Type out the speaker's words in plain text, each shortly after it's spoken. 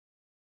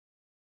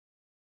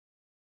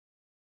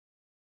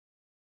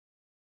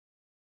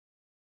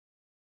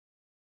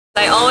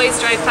I always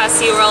drive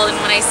past SeaWorld, and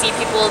when I see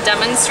people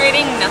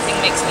demonstrating, nothing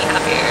makes me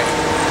happier.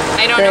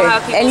 I don't know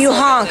how people. And you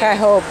honk, I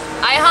hope.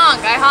 I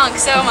honk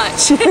so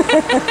much.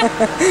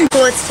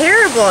 Well, it's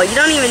terrible. You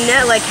don't even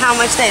know like how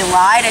much they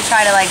lie to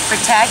try to like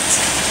protect,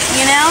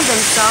 you know,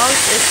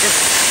 themselves. It's just,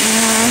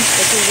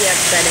 it can be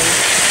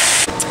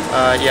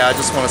upsetting. Yeah, I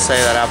just want to say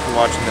that after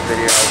watching the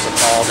video, I was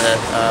appalled at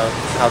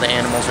how the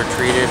animals are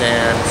treated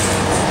and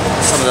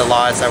some of the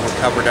lies that were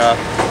covered up,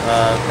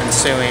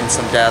 ensuing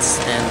some deaths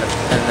in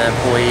the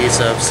employees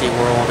of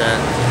SeaWorld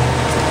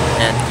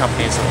and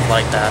companies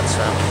like that. So.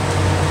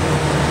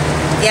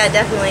 Yeah,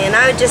 definitely. And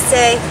I would just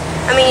say,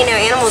 I mean, you know,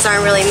 animals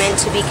aren't really meant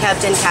to be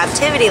kept in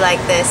captivity like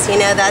this. You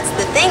know, that's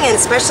the thing. And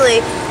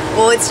especially,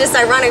 well, it's just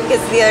ironic because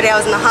the other day I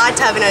was in the hot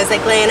tub and I was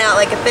like laying out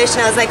like a fish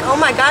and I was like, oh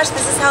my gosh,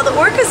 this is how the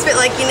orcas fit.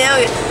 Like, you know,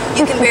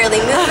 you can barely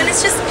move. And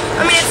it's just,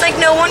 I mean, it's like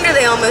no wonder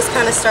they almost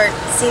kind of start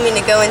seeming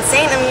to go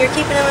insane. I mean, you're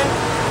keeping them in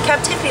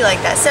captivity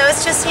like that. So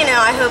it's just, you know,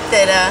 I hope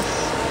that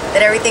that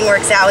everything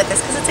works out with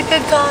this because it's a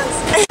good cause.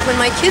 When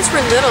my kids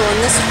were little,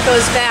 and this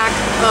goes back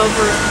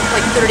over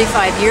like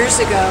 35 years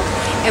ago,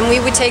 and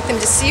we would take them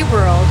to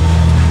SeaWorld,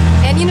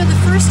 and you know, the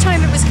first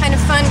time it was kind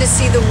of fun to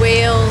see the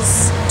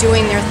whales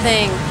doing their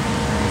thing,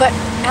 but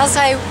as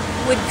I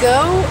would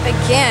go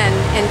again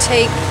and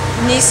take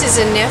nieces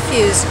and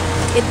nephews,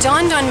 it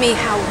dawned on me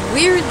how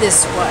weird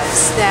this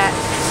was, that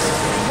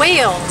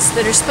whales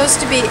that are supposed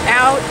to be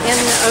out in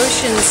the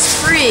oceans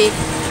free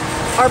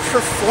are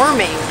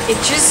performing. It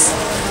just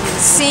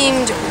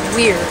seemed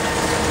weird,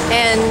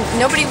 and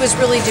nobody was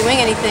really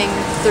doing anything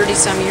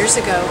 30-some years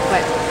ago.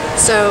 But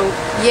so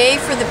yay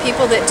for the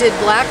people that did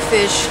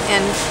Blackfish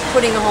and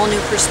putting a whole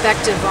new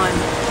perspective on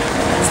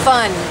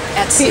fun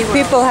at SeaWorld.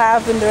 People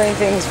have been doing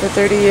things for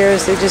 30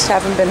 years, they just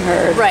haven't been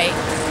heard. Right.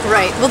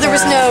 Well, there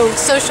was no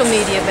social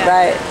media back then.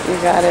 Right, you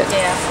got it.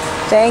 Yeah.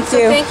 Thank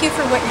you. Thank you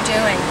for what you're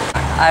doing.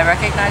 I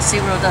recognize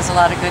SeaWorld does a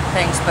lot of good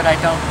things, but I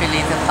don't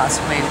believe that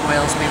possibly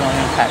whales belong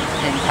in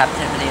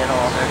captivity at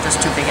all. They're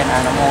just too big an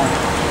animal,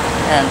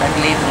 and I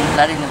believe in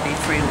letting them be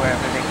free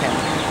wherever they can,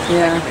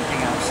 like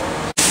everything else.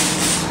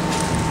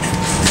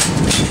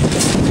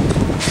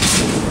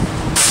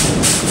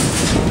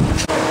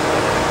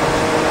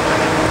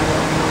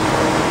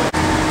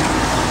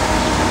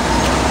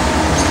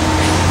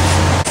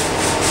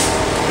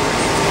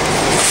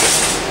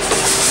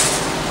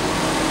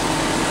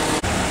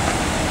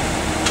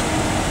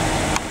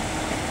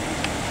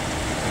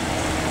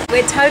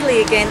 We're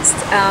totally against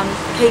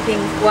keeping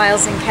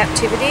whales in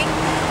captivity.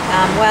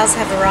 Whales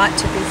have a right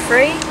to be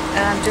free,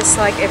 just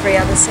like every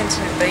other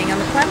sentient being on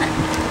the planet.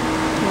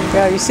 There you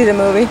go. You see the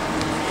movie?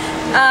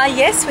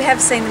 Yes, we have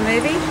seen the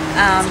movie.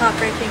 It's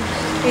heartbreaking.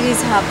 It is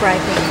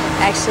heartbreaking.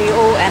 Actually,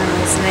 all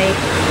animals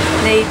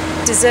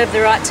deserve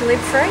the right to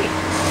live free.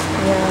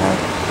 Yeah.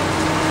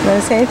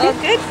 Want to say anything?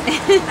 Oh, good.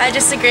 I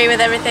just agree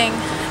with everything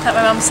that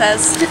my mom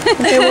says.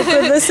 Okay, well,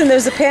 good. Listen,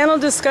 there's a panel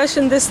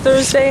discussion this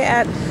Thursday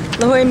at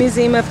La Jolla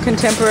Museum of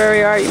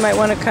Contemporary Art you might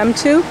want to come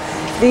to.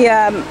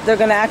 They're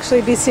going to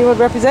actually be SeaWorld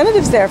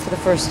representatives there for the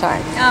first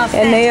time. Oh,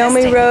 and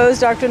Naomi Rose,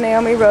 Dr.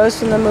 Naomi Rose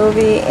from the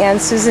movie,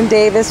 and Susan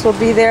Davis will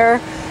be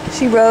there.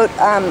 She wrote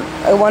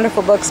a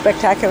wonderful book,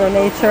 Spectacular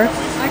Nature.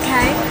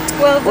 Okay.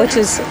 Well,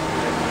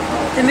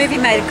 the movie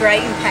made a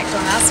great impact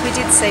on us. We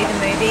did see the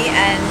movie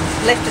and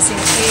left us in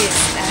tears.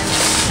 And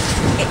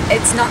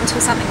it's not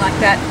until something like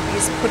that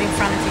is put in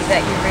front of you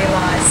that you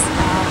realise,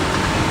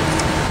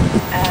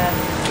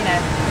 you know,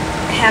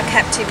 how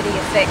captivity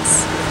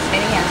affects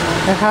any animal.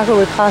 And how could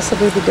we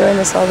possibly be doing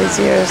this all these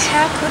years?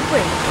 How could we?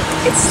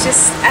 It's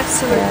just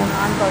absolutely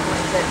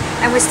mind-boggling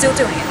and we're still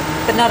doing it.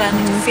 But not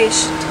only to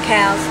fish, to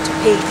cows, to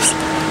pigs,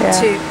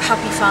 to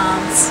puppy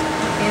farms.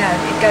 You know,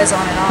 it goes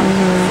on and on,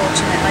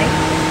 unfortunately.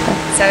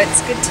 So it's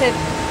good to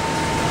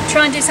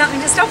try and do something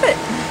to stop it.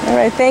 All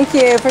right, thank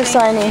you for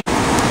signing.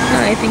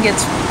 I think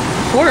it's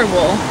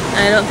horrible.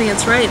 I don't think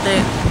it's right.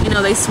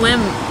 They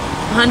swim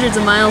hundreds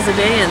of miles a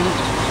day in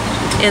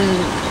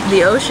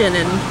the ocean,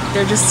 and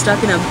they're just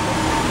stuck in a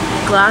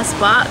glass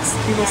box.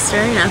 People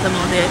staring at them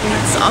all day. I think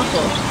it's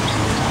awful.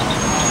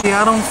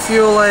 Yeah, I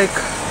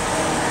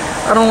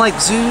don't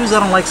like zoos. I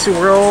don't like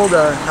SeaWorld.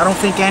 I don't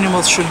think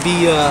animals should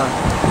be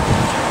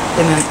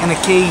in a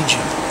cage.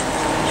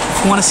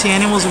 If we want to see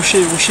animals, we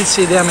should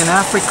see them in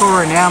Africa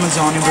or in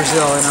Amazon in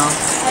Brazil. You know,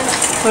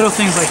 little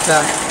things like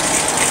that.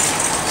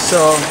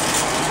 So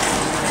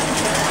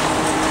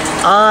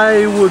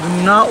I would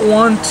not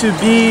want to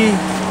be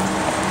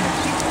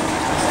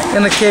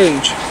in a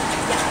cage.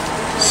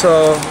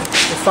 So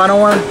if I don't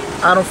want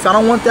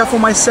that for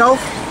myself,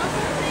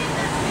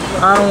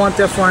 I don't want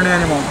that for an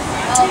animal.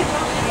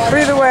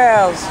 Free the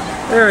whales.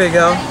 There we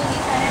go.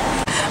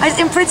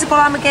 In principle,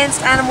 I'm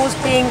against animals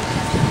being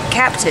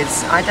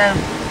captives. I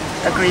don't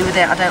agree with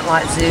it. I don't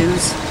like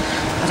zoos.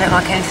 I don't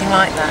like anything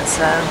like that.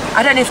 So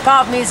I don't know if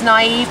part of me is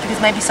naive because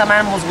maybe some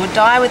animals would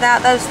die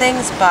without those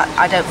things, but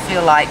I don't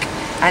feel like,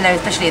 I know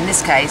especially in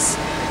this case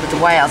with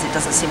the whales, it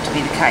doesn't seem to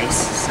be the case.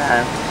 So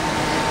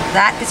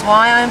that is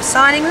why I'm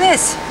signing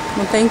this.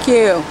 Well, thank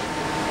you.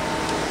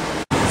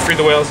 Free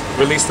the whales,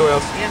 release the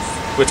whales? Yes.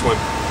 Which one?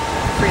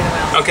 Free the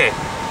whales. Okay.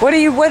 What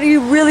do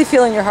you really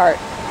feel in your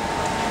heart?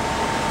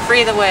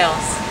 Free the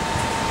whales.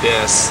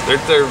 Yes,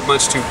 they're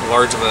much too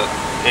large of an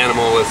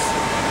animal with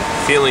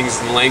feelings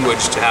and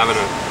language to have in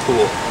a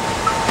pool.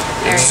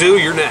 And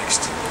zoo, you're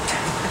next.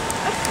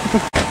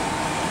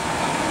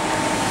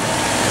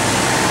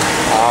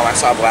 I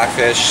saw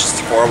blackfish.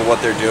 It's horrible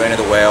what they're doing to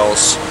the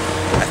whales.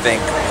 I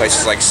think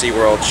places like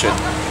SeaWorld should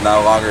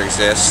no longer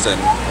exist and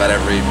let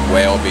every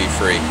whale be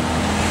free.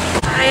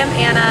 I am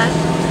Anna.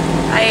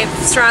 I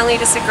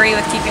strongly disagree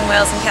with keeping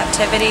whales in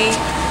captivity.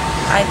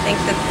 I think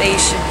that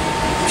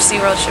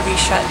SeaWorld should be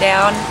shut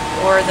down,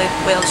 or the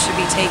whales should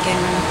be taken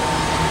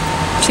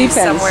to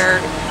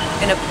somewhere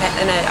in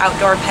an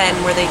outdoor pen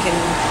where they can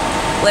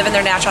live in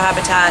their natural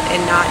habitat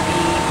and not be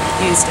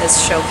used as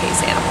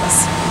showcase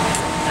animals.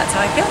 That's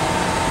how I feel.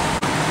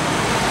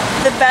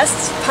 The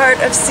best part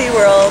of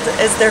SeaWorld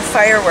is their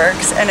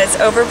fireworks, and it's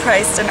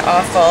overpriced and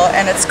awful,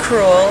 and it's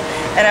cruel.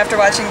 And after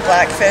watching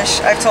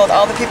Blackfish, I've told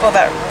all the people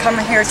that come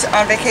here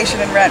on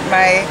vacation and rent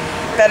my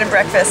bed and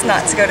breakfast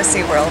not to go to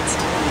SeaWorld.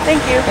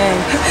 Thank you.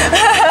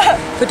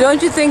 But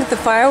don't you think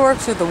the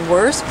fireworks are the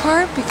worst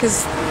part?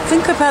 Because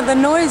think about the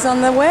noise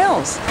on the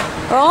whales.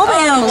 Or all the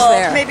animals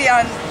there. Maybe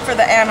for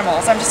the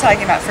animals. I'm just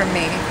talking about for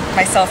me,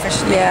 my selfish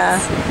needs. Yeah.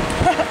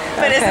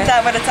 But isn't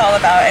that what it's all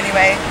about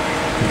anyway?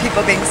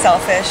 People being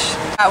selfish.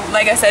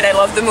 Like I said, I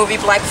love the movie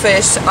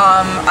Blackfish.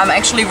 I'm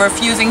actually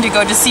refusing to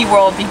go to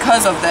SeaWorld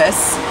because of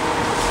this.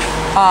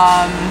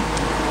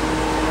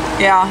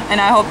 Yeah, and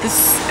I hope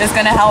this is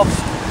gonna help.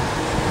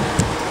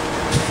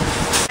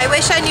 I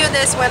wish I knew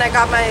this when I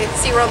got my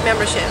SeaWorld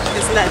membership,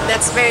 because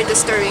that's very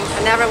disturbing.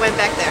 I never went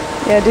back there.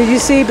 Yeah, did you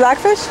see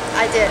Blackfish?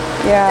 I did.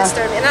 Yeah.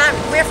 Disturbing. And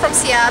we're from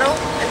Seattle,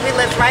 and we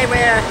lived right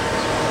where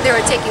they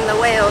were taking the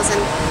whales,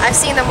 and I've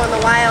seen them on the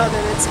wild,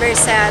 and it's very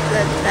sad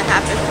that that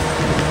happened.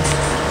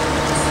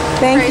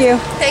 Thank you.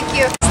 Thank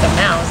you.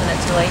 Now, isn't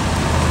it too late?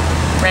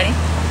 Ready?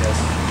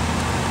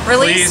 Yes.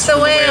 Release the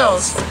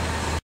whales.